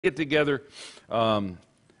get together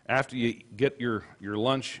after you get your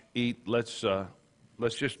lunch, eat. Let's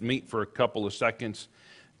just meet for a couple of seconds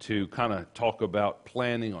to kind of talk about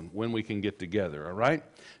planning on when we can get together, all right?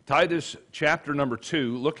 Titus chapter number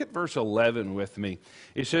 2, look at verse 11 with me.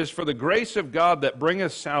 It says, "For the grace of God that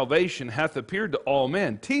bringeth salvation hath appeared to all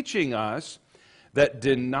men, teaching us that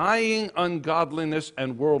denying ungodliness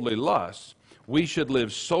and worldly lusts, we should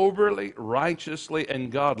live soberly, righteously,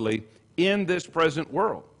 and godly in this present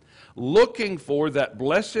world, looking for that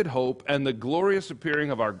blessed hope and the glorious appearing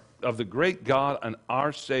of the great God and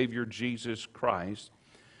our Savior Jesus Christ,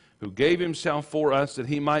 who gave himself for us that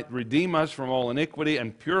he might redeem us from all iniquity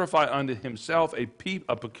and purify unto himself a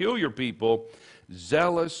peculiar people,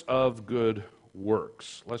 zealous of good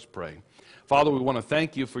works." Let's pray. Father, we want to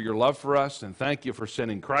thank you for your love for us and thank you for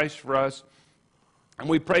sending Christ for us. And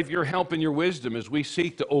we pray for your help and your wisdom as we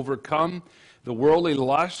seek to overcome the worldly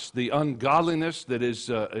lust, the ungodliness that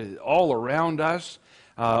is all around us,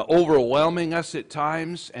 overwhelming us at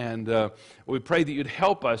times. And we pray that you'd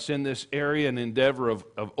help us in this area and endeavor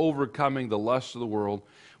of overcoming the lust of the world.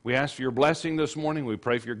 We ask for your blessing this morning. We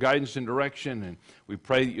pray for your guidance and direction. And we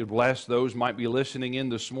pray that you'd bless those who might be listening in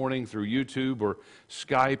this morning through YouTube or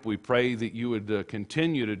Skype. We pray that you would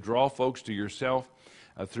continue to draw folks to yourself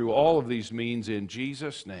through all of these means in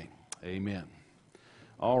Jesus' name. Amen.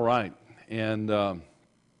 All right. And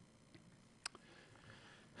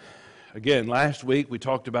again, last week we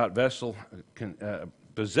talked about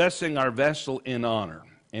possessing our vessel in honor.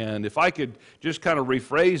 And if I could just kind of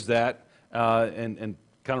rephrase that and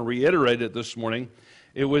kind of reiterate it this morning,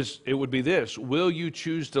 it would be this: will you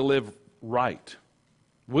choose to live right?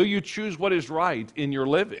 Will you choose what is right in your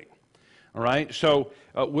living? All right. So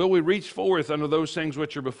will we reach forth unto those things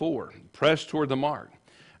which are before, press toward the mark?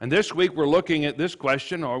 And this week we're looking at this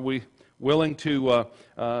question: are we willing to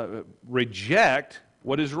reject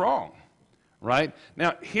what is wrong, right?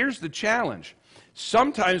 Now, here's the challenge.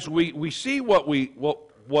 Sometimes we see what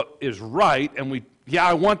is right, and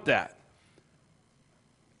I want that.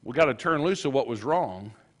 We got to turn loose of what was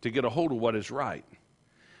wrong to get a hold of what is right.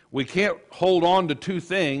 We can't hold on to two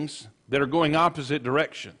things that are going opposite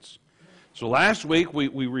directions. So last week we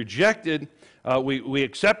rejected, we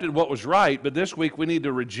accepted what was right, but this week we need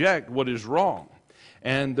to reject what is wrong.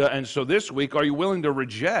 And so this week, are you willing to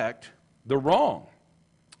reject the wrong?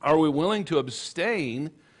 Are we willing to abstain?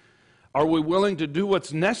 Are we willing to do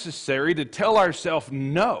what's necessary to tell ourselves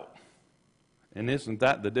no? And isn't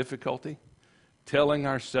that the difficulty? Telling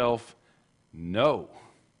ourselves no,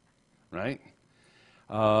 right?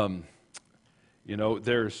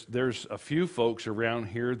 There's a few folks around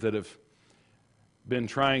here that have been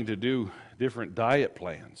trying to do different diet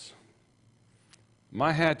plans.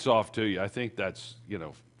 My hat's off to you. I think that's,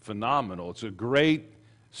 phenomenal. It's a great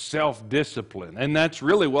self-discipline. And that's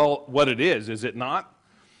really, what it is it not?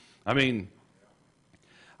 I mean,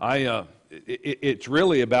 it's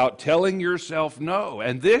really about telling yourself no.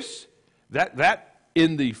 And that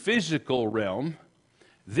in the physical realm,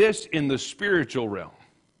 this in the spiritual realm.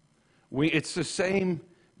 It's the same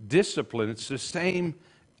discipline. It's the same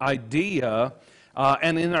idea.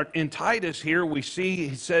 And in Titus here, we see,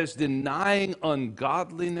 he says, denying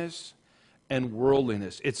ungodliness and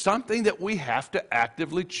worldliness. It's something that we have to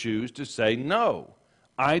actively choose to say, no,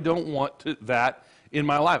 I don't want that in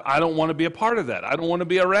my life. I don't want to be a part of that. I don't want to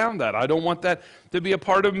be around that. I don't want that to be a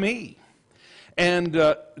part of me. And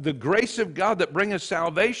the grace of God that bringeth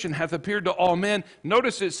salvation hath appeared to all men.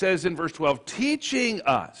 Notice it says in verse 12, teaching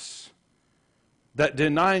us that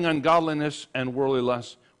denying ungodliness and worldly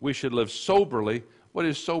lust, we should live soberly. What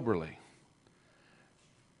is soberly?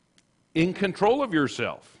 In control of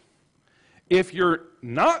yourself. If you're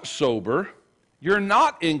not sober, you're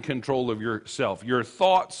not in control of yourself, your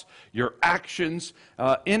thoughts, your actions,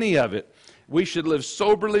 any of it. We should live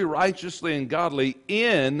soberly, righteously, and godly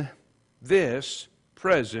in this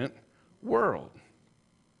present world.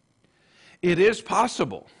 It is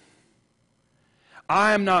possible.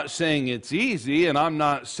 I'm not saying it's easy, and I'm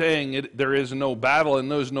not saying there is no battle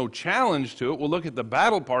and there's no challenge to it. We'll look at the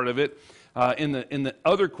battle part of it in the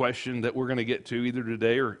other question that we're going to get to either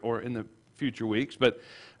today or in the future weeks. But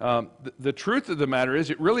the truth of the matter is,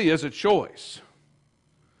 it really is a choice.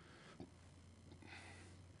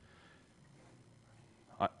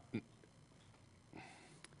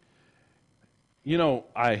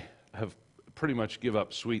 I have pretty much give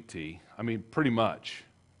up sweet tea. I mean, pretty much.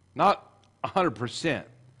 Not 100%.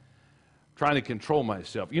 Trying to control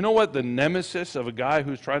myself. You know what the nemesis of a guy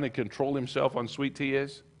who's trying to control himself on sweet tea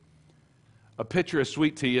is? A pitcher of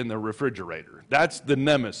sweet tea in the refrigerator. That's the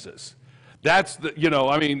nemesis. That's the,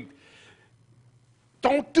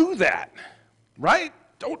 don't do that, right?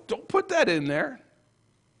 Don't put that in there.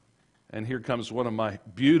 And here comes one of my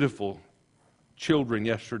beautiful children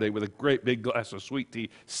yesterday with a great big glass of sweet tea,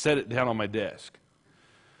 set it down on my desk.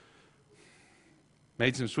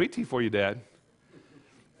 Made some sweet tea for you, Dad.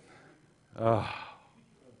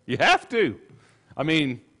 You have to. I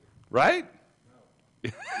mean, right?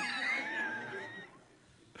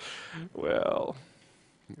 Well,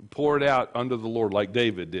 pour it out under the Lord like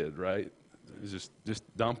David did, right? Just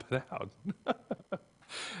dump it out.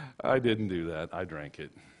 I didn't do that. I drank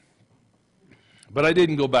it. But I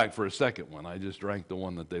didn't go back for a second one. I just drank the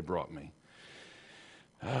one that they brought me.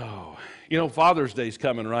 Oh, Father's Day's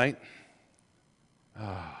coming, right?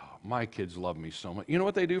 Oh, my kids love me so much. You know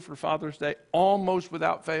what they do for Father's Day? Almost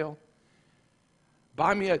without fail.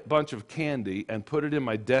 Buy me a bunch of candy and put it in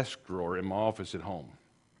my desk drawer in my office at home.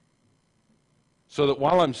 So that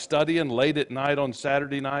while I'm studying late at night on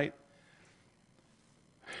Saturday night,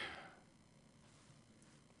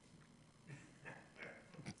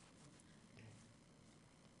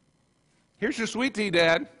 here's your sweet tea,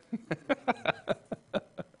 Dad.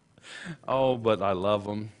 Oh, but I love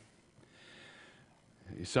them.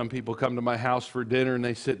 Some people come to my house for dinner and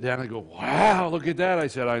they sit down and go, wow, look at that. I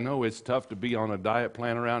said, I know it's tough to be on a diet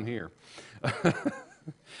plan around here.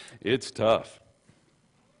 It's tough.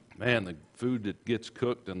 Man, the food that gets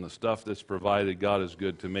cooked and the stuff that's provided, God is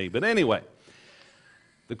good to me. But anyway,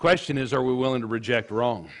 the question is, are we willing to reject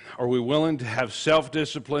wrong? Are we willing to have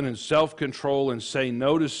self-discipline and self-control and say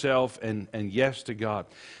no to self and yes to God?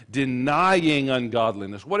 Denying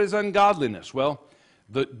ungodliness. What is ungodliness? Well,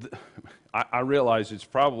 I realize it's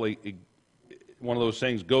probably one of those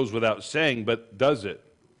things goes without saying, but does it?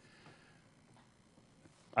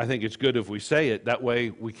 I think it's good if we say it. That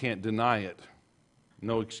way we can't deny it.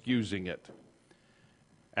 No excusing it.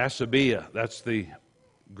 Asabiah, that's the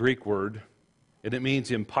Greek word, and it means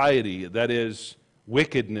impiety. That is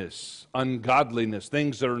wickedness, ungodliness,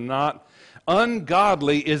 things that are not.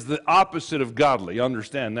 Ungodly is the opposite of godly. You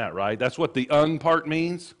understand that, right? That's what the un part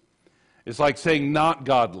means. It's like saying not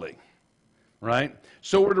godly, right?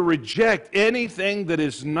 So we're to reject anything that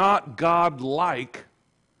is not God-like.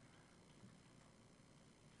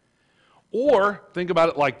 Or, think about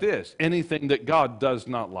it like this, anything that God does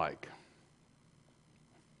not like.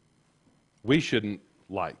 We shouldn't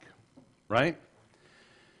like, right?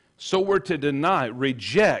 So we're to deny,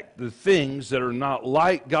 reject the things that are not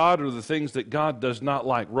like God or the things that God does not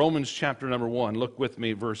like. Romans chapter number 1, look with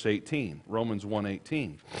me, verse 18. Romans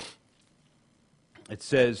 1:18. It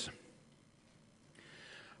says,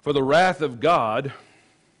 for the wrath of God,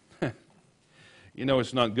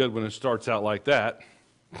 it's not good when it starts out like that.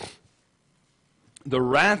 The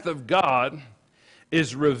wrath of God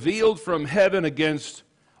is revealed from heaven against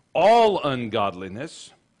all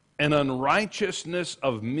ungodliness and unrighteousness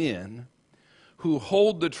of men who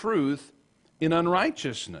hold the truth in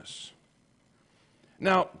unrighteousness.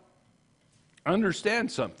 Now,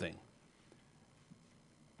 understand something.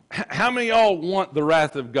 How many of y'all want the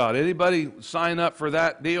wrath of God? Anybody sign up for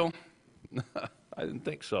that deal? I didn't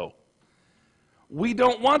think so. We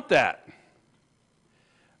don't want that.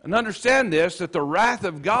 And understand this, that the wrath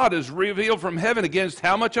of God is revealed from heaven against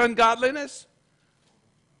how much ungodliness?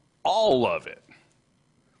 All of it.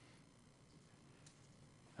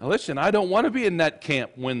 Now listen, I don't want to be in that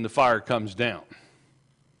camp when the fire comes down.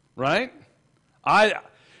 Right?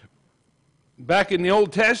 Back in the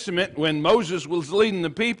Old Testament, when Moses was leading the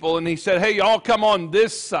people and he said, hey, y'all come on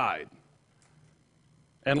this side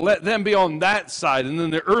and let them be on that side. And then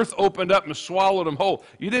the earth opened up and swallowed them whole.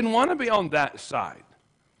 You didn't want to be on that side.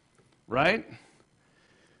 Right?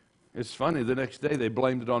 It's funny, the next day they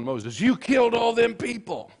blamed it on Moses. You killed all them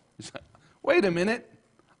people. Wait a minute.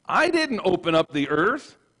 I didn't open up the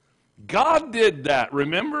earth. God did that.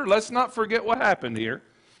 Remember? Let's not forget what happened here.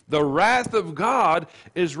 The wrath of God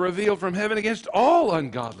is revealed from heaven against all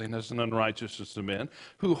ungodliness and unrighteousness of men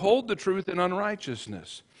who hold the truth in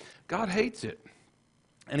unrighteousness. God hates it.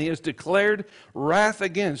 And he has declared wrath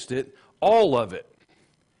against it, all of it.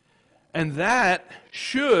 And that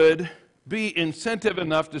should be incentive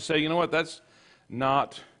enough to say, you know what, that's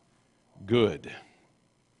not good,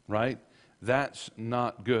 right? That's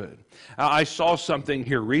not good. I saw something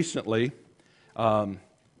here recently, and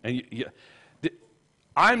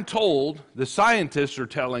I'm told, the scientists are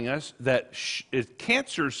telling us that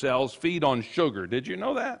cancer cells feed on sugar. Did you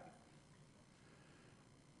know that?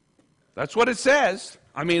 That's what it says.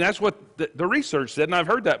 I mean, that's what the research said, and I've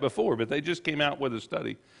heard that before, but they just came out with a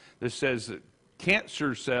study that says that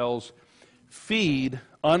cancer cells feed,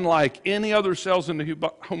 unlike any other cells in the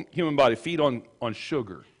human body, feed on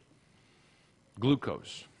sugar,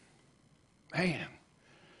 glucose. Man.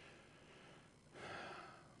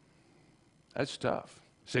 That's tough.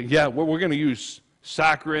 Saying, yeah, we're going to use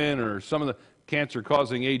saccharin or some of the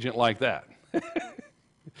cancer-causing agent like that.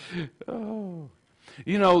 Oh.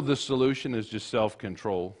 You know, the solution is just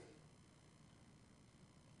self-control.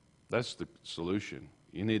 That's the solution.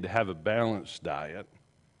 You need to have a balanced diet,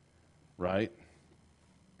 right?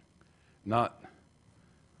 Not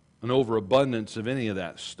an overabundance of any of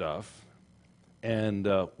that stuff, and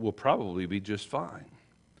we'll probably be just fine.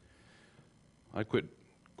 I quit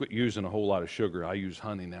using a whole lot of sugar. I use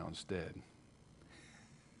honey now instead.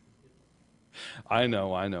 I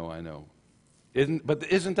know.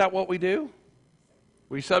 Isn't that what we do?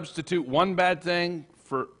 We substitute one bad thing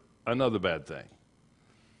for another bad thing.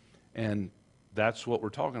 And that's what we're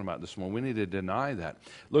talking about this morning. We need to deny that.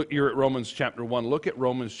 Look, you're at Romans chapter 1. Look at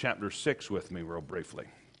Romans chapter 6 with me real briefly.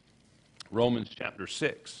 Romans chapter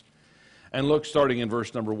 6. And look starting in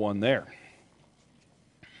verse number 1 there.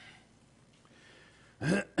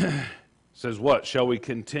 It says, what shall we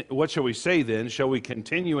say then? Shall we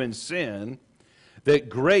continue in sin that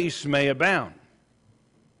grace may abound?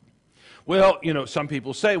 Well, some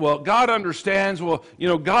people say, well, God understands. Well,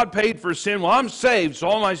 God paid for sin. Well, I'm saved, so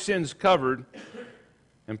all my sin's covered.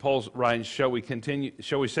 And Paul's writing, shall we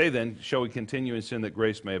say then, shall we continue in sin that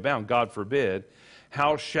grace may abound? God forbid.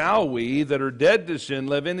 How shall we that are dead to sin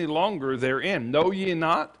live any longer therein? Know ye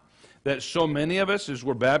not that so many of us, as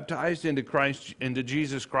were baptized into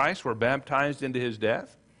Jesus Christ, were baptized into his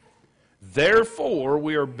death? Therefore,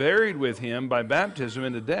 we are buried with him by baptism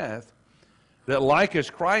into death, that like as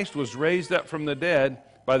Christ was raised up from the dead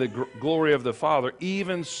by the glory of the Father,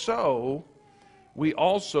 even so we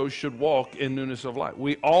also should walk in newness of life.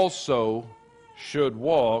 We also should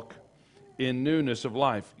walk in newness of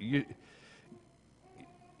life. You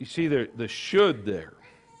see the should there.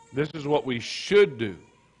 This is what we should do.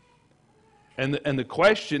 And the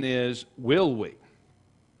question is, will we?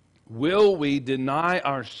 Will we deny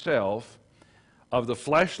ourselves of the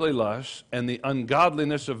fleshly lusts and the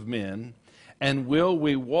ungodliness of men, and will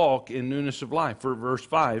we walk in newness of life? For verse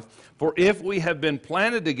 5, for if we have been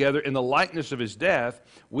planted together in the likeness of his death,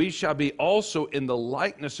 we shall be also in the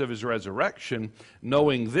likeness of his resurrection,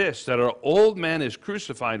 knowing this, that our old man is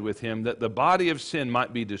crucified with him, that the body of sin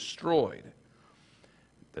might be destroyed,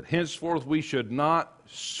 that henceforth we should not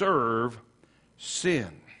serve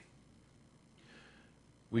sin.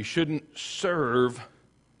 We shouldn't serve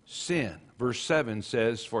sin. Verse 7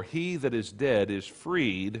 says, for he that is dead is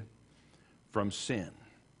freed from sin.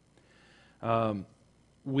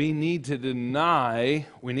 We need to deny,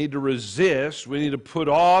 we need to resist, we need to put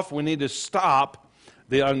off, we need to stop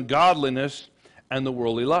the ungodliness and the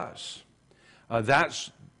worldly lusts.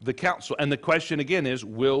 That's the counsel. And the question again is,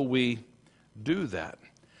 will we do that?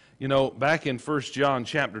 Back in 1 John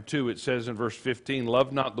chapter 2, it says in verse 15,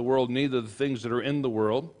 love not the world, neither the things that are in the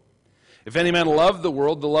world. If any man love the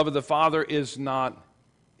world, the love of the Father is not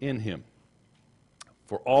in him.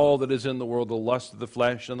 For all that is in the world, the lust of the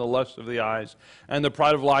flesh and the lust of the eyes and the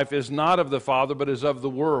pride of life is not of the Father, but is of the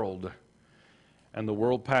world. And the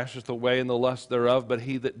world passeth away and the lust thereof, but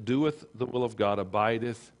he that doeth the will of God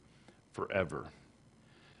abideth forever.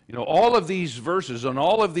 All of these verses and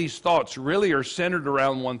all of these thoughts really are centered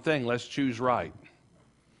around one thing. Let's choose right.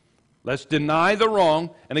 Let's deny the wrong.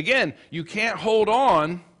 And again, you can't hold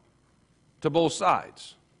on to both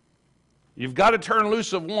sides. You've got to turn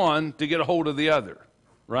loose of one to get a hold of the other,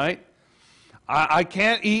 right? I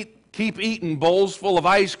can't keep eating bowls full of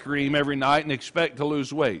ice cream every night and expect to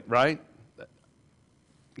lose weight, right?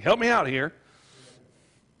 Help me out here.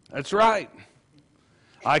 That's right.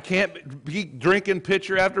 I can't be drinking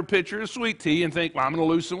pitcher after pitcher of sweet tea and think, well, I'm going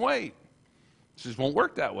to lose some weight. It just won't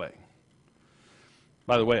work that way.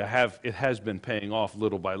 By the way, it has been paying off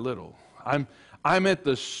little by little. I'm at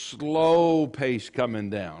the slow pace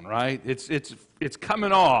coming down, right? It's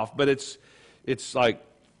coming off, but it's like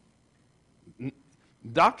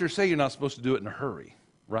doctors say you're not supposed to do it in a hurry,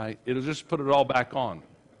 right? It'll just put it all back on.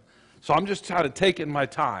 So I'm just kind of taking my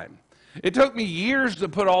time. It took me years to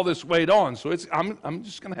put all this weight on, so I'm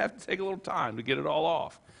just going to have to take a little time to get it all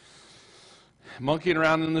off. Monkeying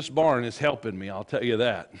around in this barn is helping me, I'll tell you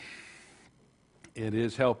that. It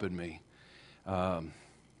is helping me.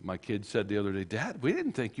 My kid said the other day, Dad, we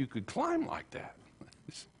didn't think you could climb like that.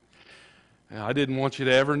 I didn't want you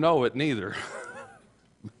to ever know it neither.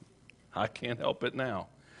 I can't help it now.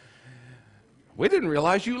 We didn't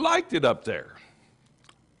realize you liked it up there.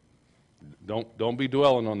 Don't be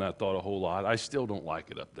dwelling on that thought a whole lot. I still don't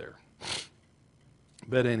like it up there.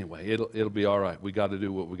 But anyway, it'll be all right. We got to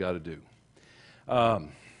do what we got to do.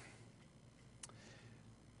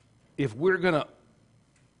 If we're going to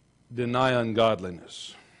deny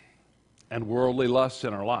ungodliness and worldly lusts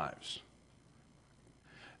in our lives,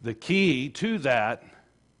 The key to that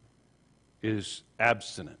is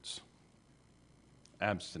abstinence.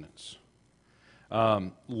 Abstinence.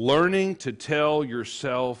 Learning to tell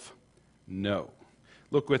yourself no.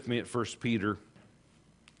 Look with me at 1 Peter.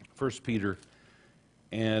 1 Peter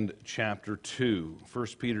and chapter 2. 1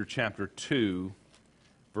 Peter chapter 2,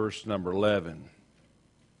 verse number 11.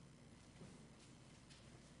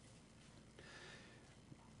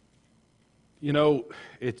 You know,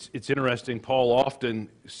 it's interesting. Paul often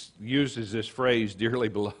uses this phrase, dearly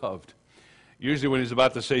beloved, usually when he's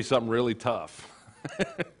about to say something really tough.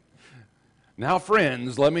 Now,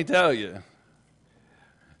 friends, let me tell you,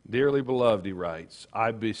 dearly beloved, he writes,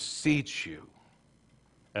 I beseech you,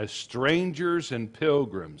 as strangers and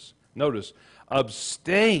pilgrims, notice,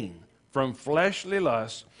 abstain from fleshly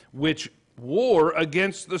lusts which war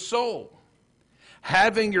against the soul,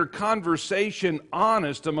 having your conversation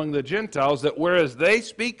honest among the Gentiles, that whereas they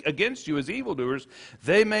speak against you as evildoers,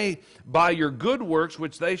 they may, by your good works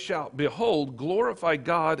which they shall behold, glorify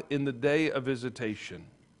God in the day of visitation.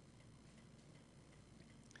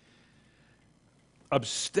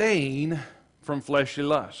 Abstain from fleshly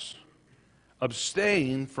lusts.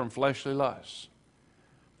 Abstain from fleshly lusts.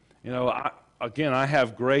 You know, I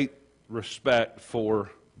have great respect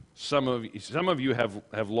for some of you. Some of you have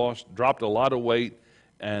dropped a lot of weight,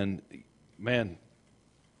 and man,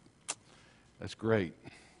 that's great.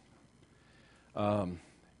 How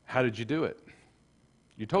did you do it?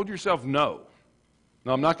 You told yourself no.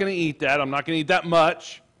 No, I'm not going to eat that. I'm not going to eat that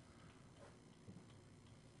much.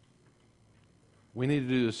 We need to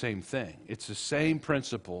do the same thing. It's the same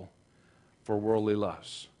principle for worldly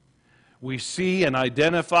lusts. We see and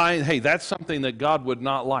identify, hey, that's something that God would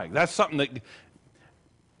not like. That's something that,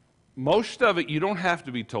 most of it, you don't have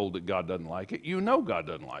to be told that God doesn't like it. You know God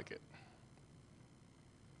doesn't like it.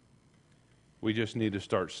 We just need to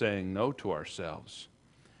start saying no to ourselves,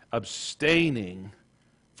 abstaining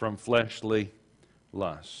from fleshly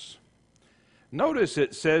lusts. Notice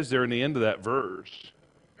it says there in the end of that verse,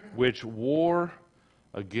 which war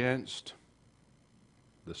against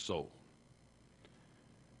the soul.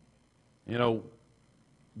 You know,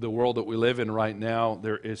 the world that we live in right now,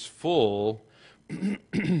 there is full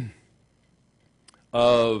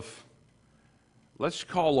of, let's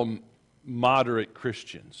call them moderate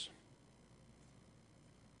Christians.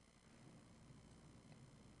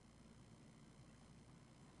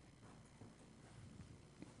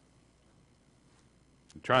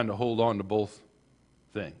 Trying to hold on to both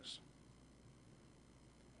things.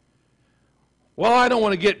 Well, I don't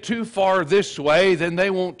want to get too far this way, then they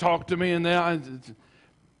won't talk to me, and then I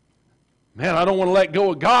don't want to let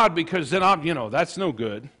go of God because then that's no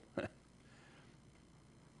good.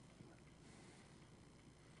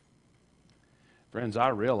 Friends, I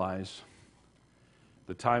realize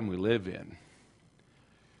the time we live in.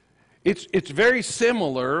 It's very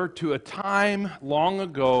similar to a time long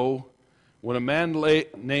ago when a man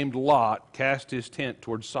named Lot cast his tent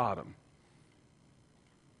towards Sodom.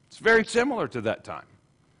 It's very similar to that time.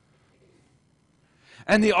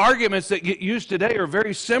 And the arguments that get used today are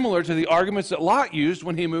very similar to the arguments that Lot used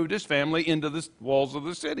when he moved his family into the walls of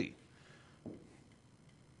the city.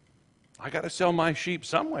 I got to sell my sheep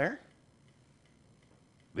somewhere.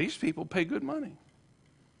 These people pay good money.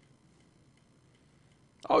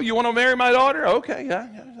 Oh, you want to marry my daughter? Okay, yeah,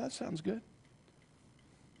 that sounds good.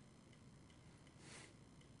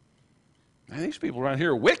 Man, these people around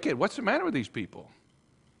here are wicked. What's the matter with these people?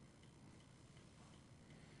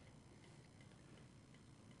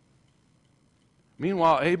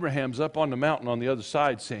 Meanwhile, Abraham's up on the mountain on the other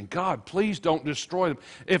side saying, God, please don't destroy them.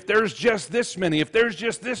 If there's just this many, if there's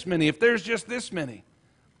just this many, if there's just this many.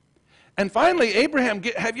 And finally,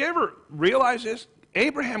 have you ever realized this?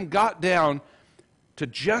 Abraham got down to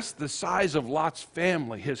just the size of Lot's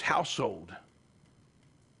family, his household.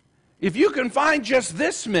 If you can find just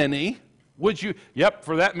this many, would you? Yep,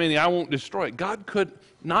 for that many, I won't destroy it. God could,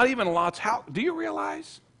 not even Lot's house. Do you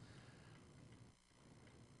realize?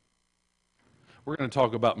 We're going to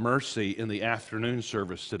talk about mercy in the afternoon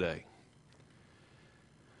service today.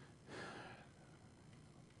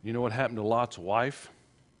 You know what happened to Lot's wife?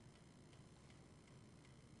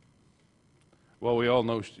 Well, we all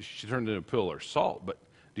know she turned into a pillar of salt, but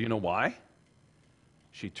do you know why?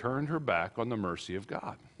 She turned her back on the mercy of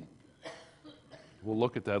God. We'll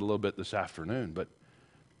look at that a little bit this afternoon, but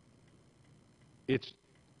it's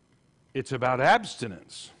about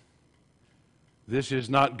abstinence. This is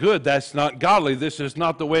not good. That's not godly. This is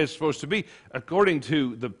not the way it's supposed to be. According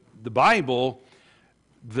to the Bible,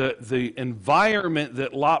 the environment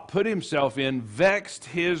that Lot put himself in vexed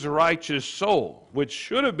his righteous soul, which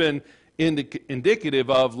should have been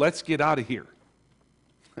indicative of, let's get out of here.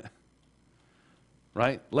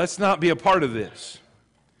 right? Let's not be a part of this.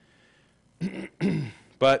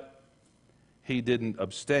 But he didn't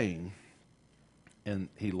abstain, and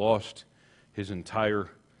he lost his entire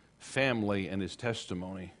family and his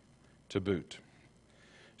testimony to boot.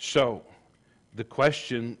 So, the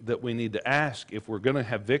question that we need to ask if we're going to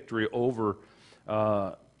have victory over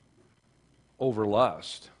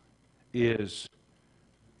lust is,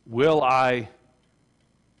 will I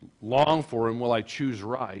long for him? Will I choose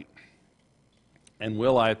right? And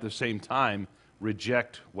will I at the same time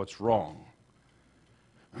reject what's wrong?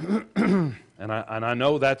 And I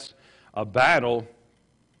know that's a battle,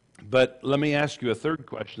 but let me ask you a third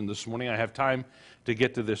question this morning. I have time to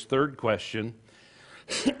get to this third question.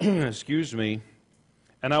 Excuse me.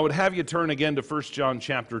 And I would have you turn again to 1 John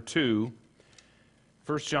chapter 2.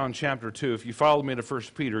 1 John chapter 2. If you follow me to 1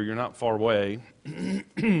 Peter, you're not far away.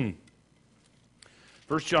 1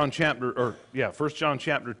 John chapter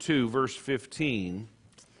 2, verse 15.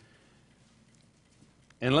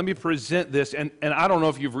 And let me present this, and I don't know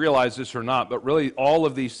if you've realized this or not, but really all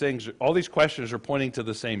of these things, all these questions are pointing to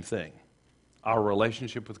the same thing: our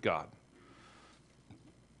relationship with God.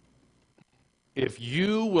 If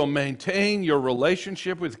you will maintain your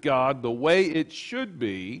relationship with God the way it should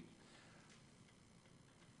be,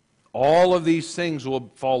 all of these things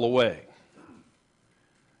will fall away.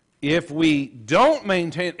 If we don't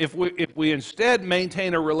maintain, if we instead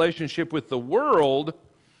maintain a relationship with the world,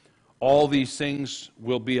 all these things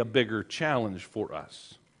will be a bigger challenge for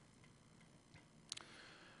us.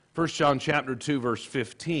 1 John chapter 2, verse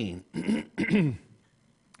 15.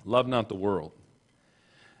 Love not the world,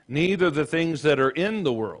 neither the things that are in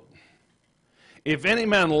the world. If any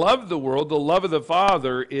man love the world, the love of the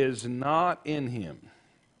Father is not in him.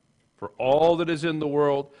 For all that is in the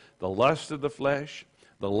world, the lust of the flesh,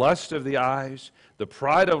 the lust of the eyes, the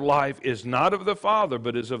pride of life is not of the Father,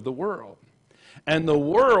 but is of the world. And the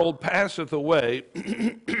world passeth away,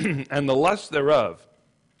 and the lust thereof.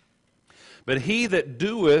 But he that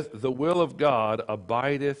doeth the will of God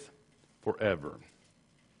abideth forever.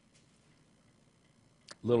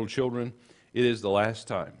 Little children, it is the last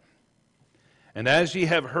time. And as ye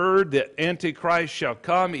have heard that Antichrist shall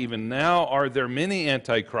come, even now are there many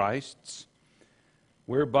Antichrists,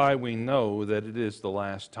 whereby we know that it is the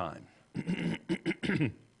last time.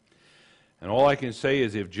 And all I can say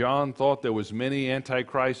is, if John thought there was many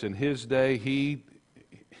Antichrists in his day, he'd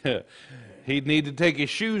need to take his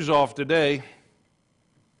shoes off today.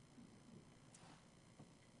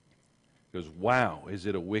 Because, wow, is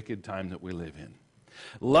it a wicked time that we live in.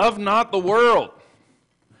 Love not the world,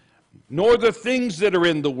 nor the things that are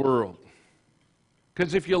in the world.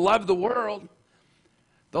 Because if you love the world,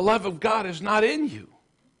 the love of God is not in you.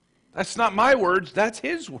 That's not my words, that's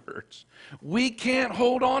his words. We can't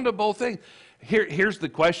hold on to both things. Here's the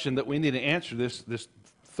question that we need to answer, this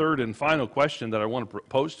third and final question that I want to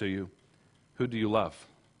pose to you. Who do you love?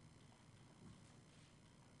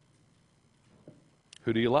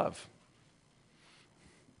 Who do you love?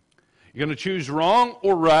 You're going to choose wrong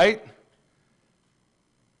or right?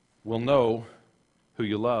 We'll know who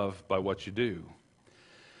you love by what you do.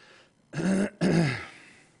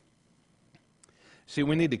 See,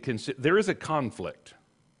 we need to consider, there is a conflict.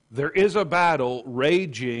 There is a battle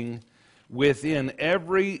raging within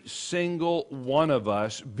every single one of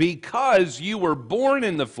us because you were born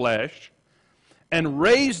in the flesh and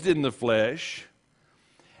raised in the flesh,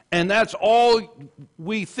 and that's all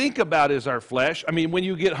we think about is our flesh. I mean, when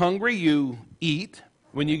you get hungry, you eat.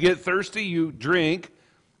 When you get thirsty, you drink.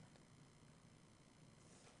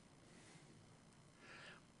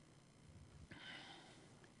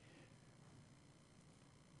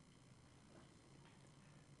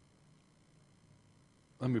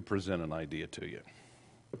 Let me present an idea to you.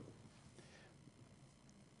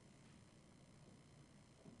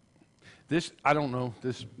 This, I don't know,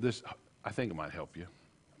 this, I think it might help you.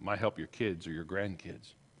 It might help your kids or your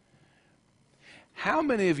grandkids. How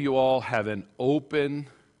many of you all have an open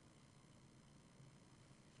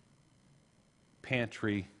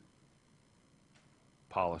pantry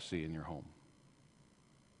policy in your home?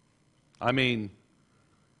 I mean,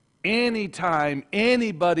 anytime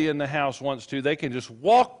anybody in the house wants to, they can just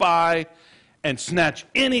walk by and snatch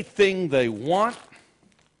anything they want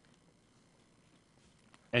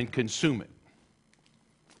and consume it.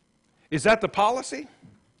 Is that the policy?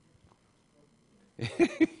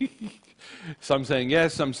 Some saying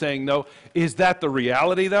yes, some saying no. Is that the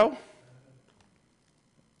reality, though?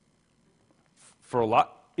 For a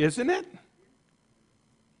lot, isn't it?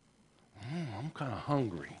 I'm kind of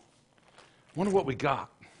hungry. Wonder what we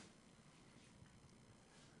got.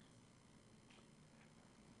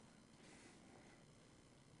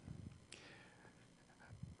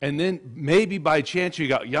 And then maybe by chance you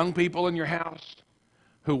got young people in your house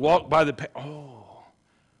who walk by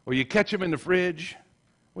or you catch them in the fridge.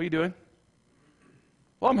 What are you doing?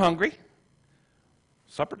 Well, I'm hungry.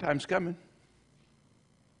 Supper time's coming.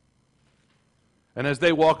 And as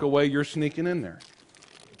they walk away, you're sneaking in there.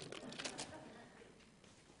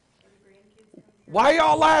 Why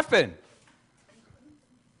y'all laughing?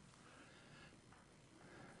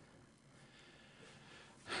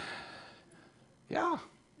 Yeah.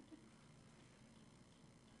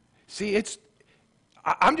 See,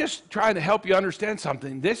 I'm just trying to help you understand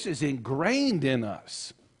something. This is ingrained in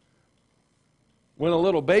us. When a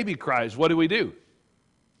little baby cries, what do?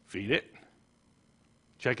 Feed it.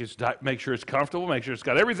 Check its diet, make sure it's comfortable, make sure it's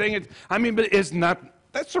got everything. But it's not,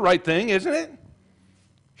 that's the right thing, isn't it?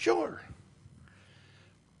 Sure.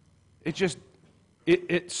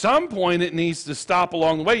 At some point it needs to stop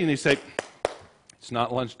along the way. You need to say, it's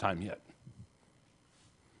not lunchtime yet.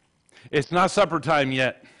 It's not supper time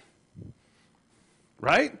yet.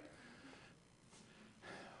 Right?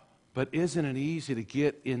 But isn't it easy to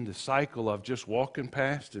get in the cycle of just walking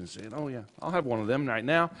past and saying, oh yeah, I'll have one of them right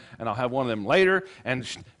now, and I'll have one of them later, and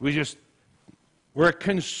we're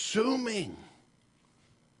consuming.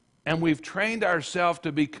 And we've trained ourselves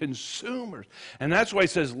to be consumers. And that's why he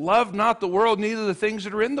says, love not the world, neither the things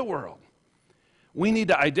that are in the world. We need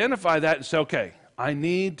to identify that and say, okay, I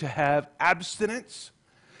need to have abstinence.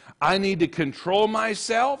 I need to control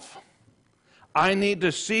myself. I need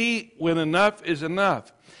to see when enough is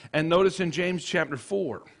enough. And notice in James chapter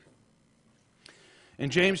 4. In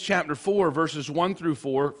James chapter 4, verses 1 through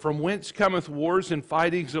 4, from whence cometh wars and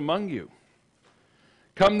fightings among you?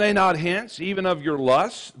 Come they not hence, even of your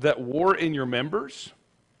lusts that war in your members?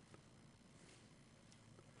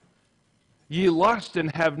 Ye lust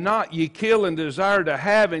and have not, ye kill and desire to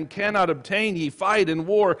have and cannot obtain, ye fight and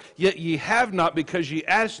war, yet ye have not because ye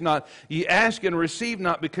ask not. Ye ask and receive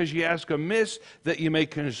not because ye ask amiss, that ye may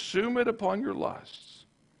consume it upon your lusts.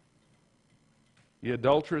 Ye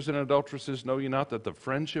adulterers and adulteresses, know ye not that the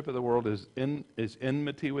friendship of the world is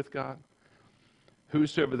enmity with God?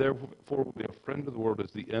 Whosoever therefore will be a friend of the world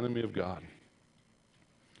is the enemy of God.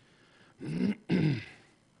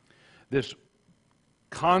 This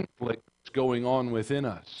conflict is going on within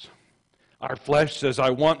us. Our flesh says,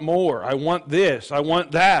 I want more, I want this, I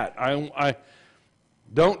want that, I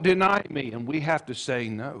don't deny me, and we have to say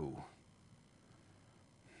no.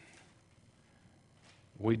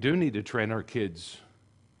 We do need to train our kids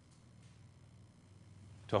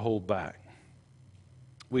to hold back.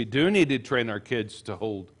 We do need to train our kids to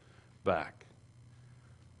hold back.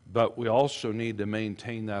 But we also need to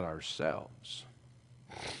maintain that ourselves.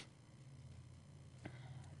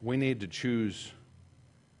 We need to choose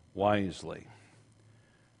wisely.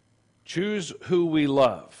 Choose who we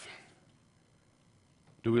love.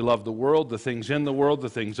 Do we love the world, the things in the world, the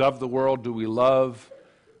things of the world? Do we love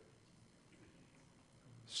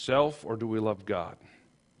self, or do we love God?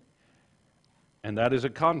 And that is a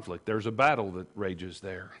conflict. There's a battle that rages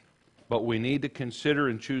there. But we need to consider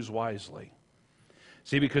and choose wisely.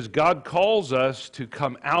 See, because God calls us to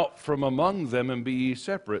come out from among them and be ye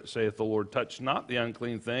separate, saith the Lord. Touch not the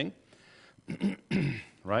unclean thing.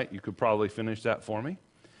 Right? You could probably finish that for me.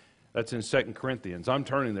 That's in 2 Corinthians. I'm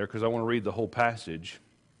turning there because I want to read the whole passage.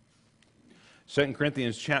 2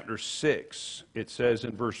 Corinthians chapter 6, it says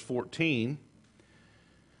in verse 14,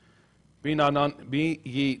 Be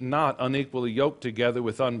ye not unequally yoked together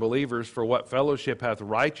with unbelievers, for what fellowship hath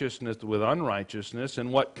righteousness with unrighteousness,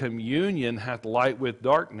 and what communion hath light with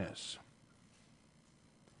darkness?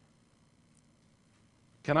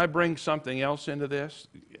 Can I bring something else into this?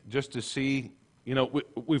 Just to see,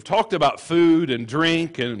 we've talked about food and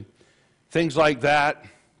drink and things like that.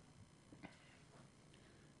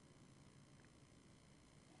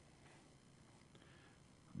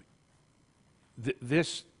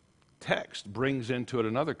 This text brings into it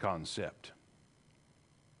another concept.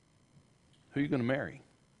 Who are you going to marry?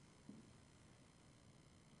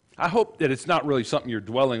 I hope that it's not really something you're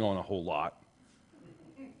dwelling on a whole lot.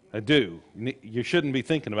 I do. You shouldn't be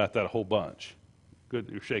thinking about that a whole bunch. Good,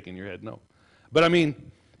 you're shaking your head, no. But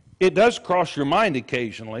it does cross your mind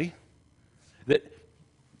occasionally that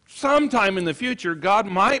sometime in the future God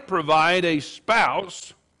might provide a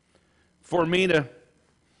spouse for me to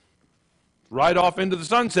ride off into the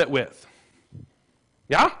sunset with.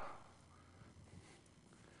 Yeah?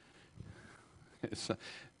 Some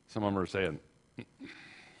of them are saying,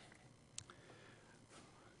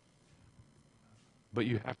 but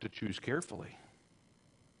you have to choose carefully.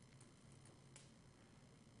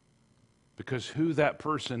 Because who that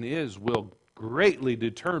person is will greatly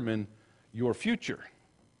determine your future.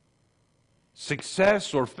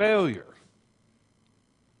 success or failure.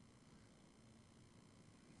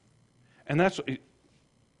 And that's,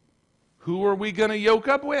 who are we going to yoke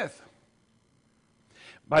up with?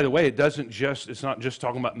 By the way, it's not just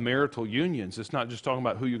talking about marital unions. It's not just talking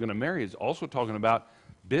about who you're going to marry. It's also talking about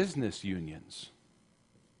business unions.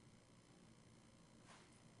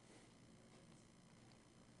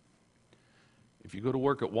 If you go to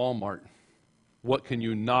work at Walmart, what can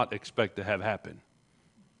you not expect to have happen?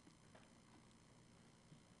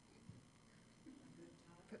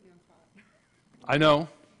 I know.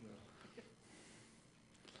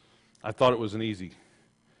 I thought it was an easy,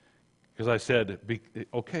 because I said,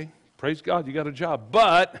 okay, praise God, you got a job,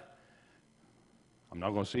 but I'm not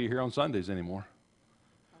going to see you here on Sundays anymore.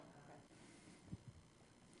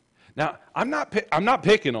 Now, I'm not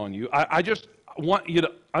picking on you. I just want you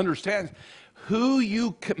to understand who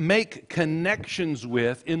you make connections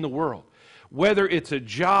with in the world, whether it's a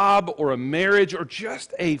job or a marriage or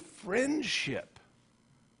just a friendship.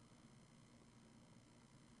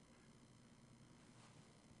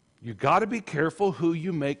 You got to be careful who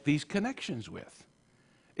you make these connections with.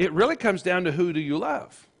 It really comes down to who do you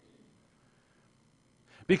love.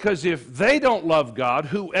 Because if they don't love God,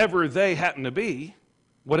 whoever they happen to be,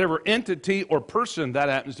 whatever entity or person that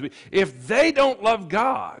happens to be, if they don't love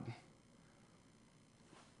God,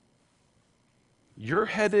 you're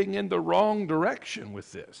heading in the wrong direction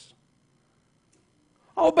with this.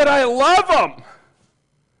 Oh, but I love them.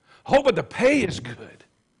 Oh, but the pay is good.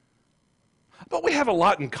 But we have a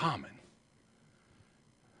lot in common.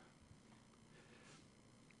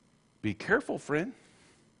 Be careful, friend.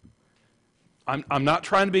 I'm not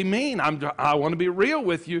trying to be mean. I want to be real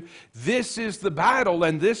with you. This is the battle,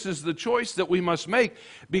 and this is the choice that we must make,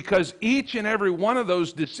 because each and every one of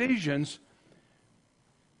those decisions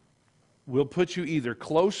will put you either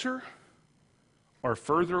closer or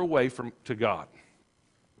further away to God.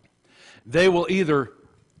 They will either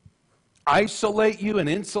isolate you and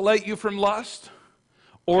insulate you from lust,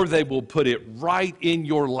 or they will put it right in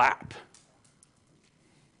your lap.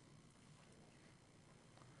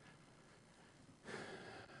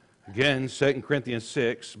 Again, 2 Corinthians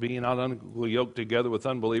 6, being not unequally yoked together with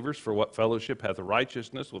unbelievers, for what fellowship hath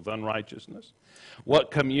righteousness with unrighteousness?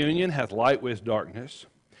 What communion hath light with darkness?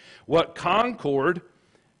 What concord,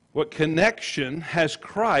 what connection has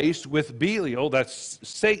Christ with Belial, that's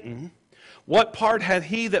Satan? What part hath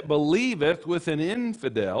he that believeth with an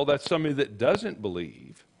infidel, that's somebody that doesn't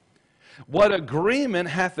believe? What agreement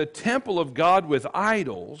hath the temple of God with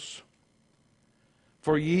idols?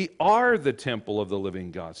 For ye are the temple of the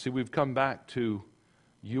living God. See, we've come back to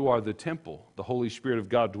you are the temple. The Holy Spirit of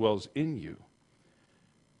God dwells in you.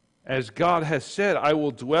 As God has said, I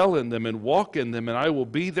will dwell in them and walk in them, and I will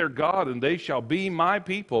be their God, and they shall be my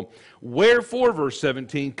people. Wherefore, verse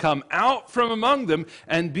 17, come out from among them,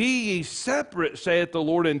 and be ye separate, saith the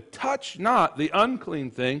Lord, and touch not the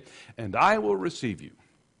unclean thing, and I will receive you.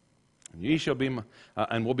 And ye shall be my,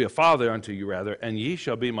 and will be a father unto you, rather, and ye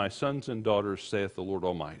shall be my sons and daughters, saith the Lord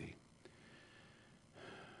Almighty.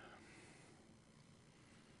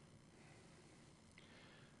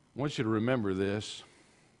 I want you to remember this.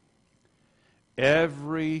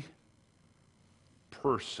 Every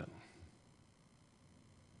person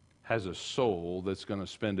has a soul that's going to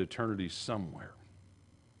spend eternity somewhere.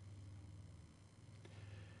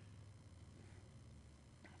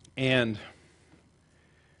 And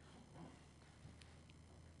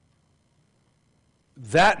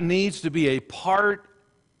that needs to be a part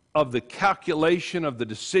of the calculation of the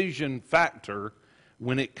decision factor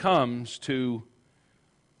when it comes to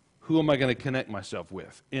who am I going to connect myself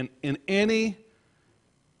with? In any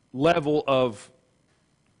level of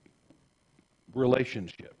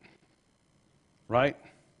relationship, right?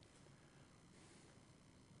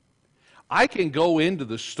 I can go into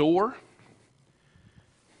the store.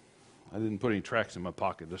 I didn't put any tracts in my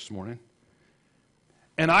pocket this morning.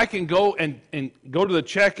 And I can go and go to the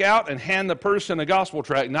checkout and hand the person a gospel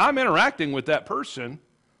tract. Now I'm interacting with that person,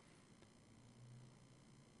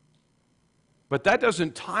 but that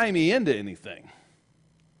doesn't tie me into anything,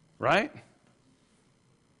 right?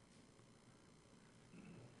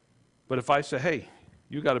 But if I say, hey,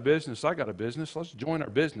 you got a business, I got a business, let's join our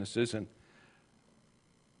businesses, and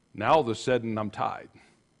now all of a sudden I'm tied.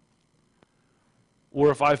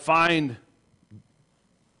 Or if I find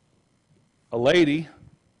a lady,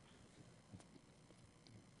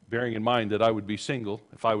 bearing in mind that I would be single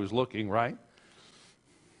if I was looking, right?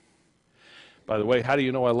 By the way, how do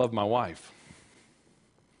you know I love my wife?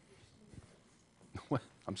 Well,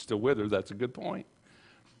 I'm still with her, that's a good point.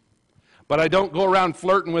 But I don't go around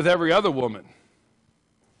flirting with every other woman.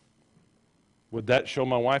 Would that show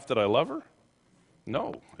my wife that I love her?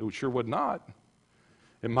 No, it sure would not.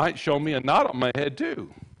 It might show me a knot on my head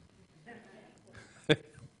too.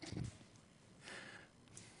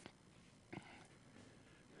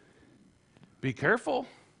 Be careful.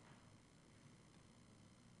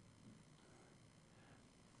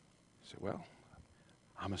 I said, well,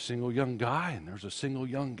 I'm a single young guy, and there's a single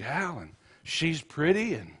young gal, and she's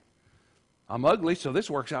pretty, and I'm ugly, so this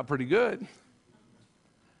works out pretty good.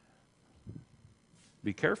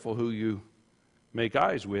 Be careful who you make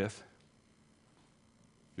eyes with.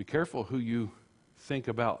 Be careful who you think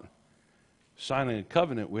about signing a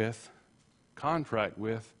covenant with, contract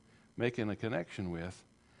with, making a connection with.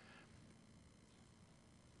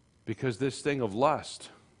 Because this thing of lust,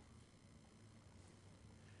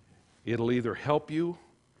 it'll either help you.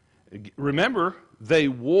 Remember, they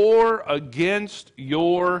war against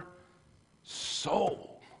your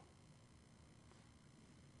soul.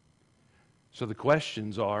 So the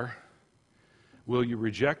questions are, will you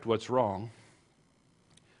reject what's wrong?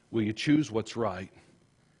 Will you choose what's right?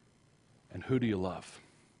 And who do you love?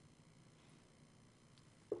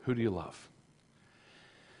 Who do you love?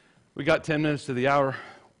 We got 10 minutes to the hour.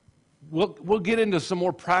 We'll get into some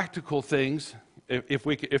more practical things. If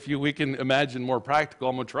we can imagine more practical,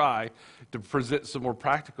 I'm going to try to present some more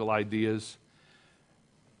practical ideas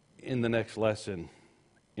in the next lesson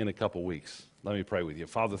in a couple weeks. Let me pray with you.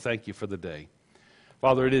 Father, thank you for the day.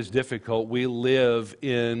 Father, it is difficult. We live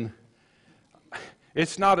in,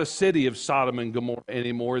 it's not a city of Sodom and Gomorrah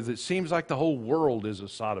anymore. It seems like the whole world is a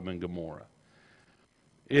Sodom and Gomorrah.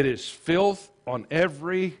 It is filth on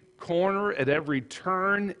every corner, at every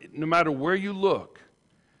turn, no matter where you look.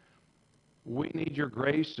 We need your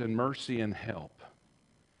grace and mercy and help.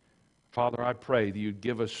 Father, I pray that you'd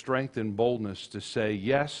give us strength and boldness to say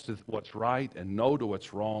yes to what's right and no to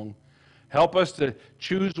what's wrong. Help us to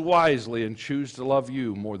choose wisely and choose to love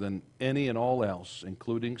you more than any and all else,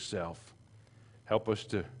 including self. Help us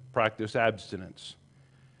to practice abstinence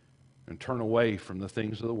and turn away from the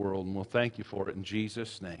things of the world, and we'll thank you for it in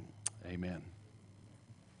Jesus' name. Amen.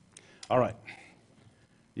 All right.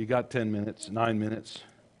 You got 10 minutes, 9 minutes.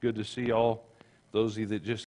 Good to see all those of you that just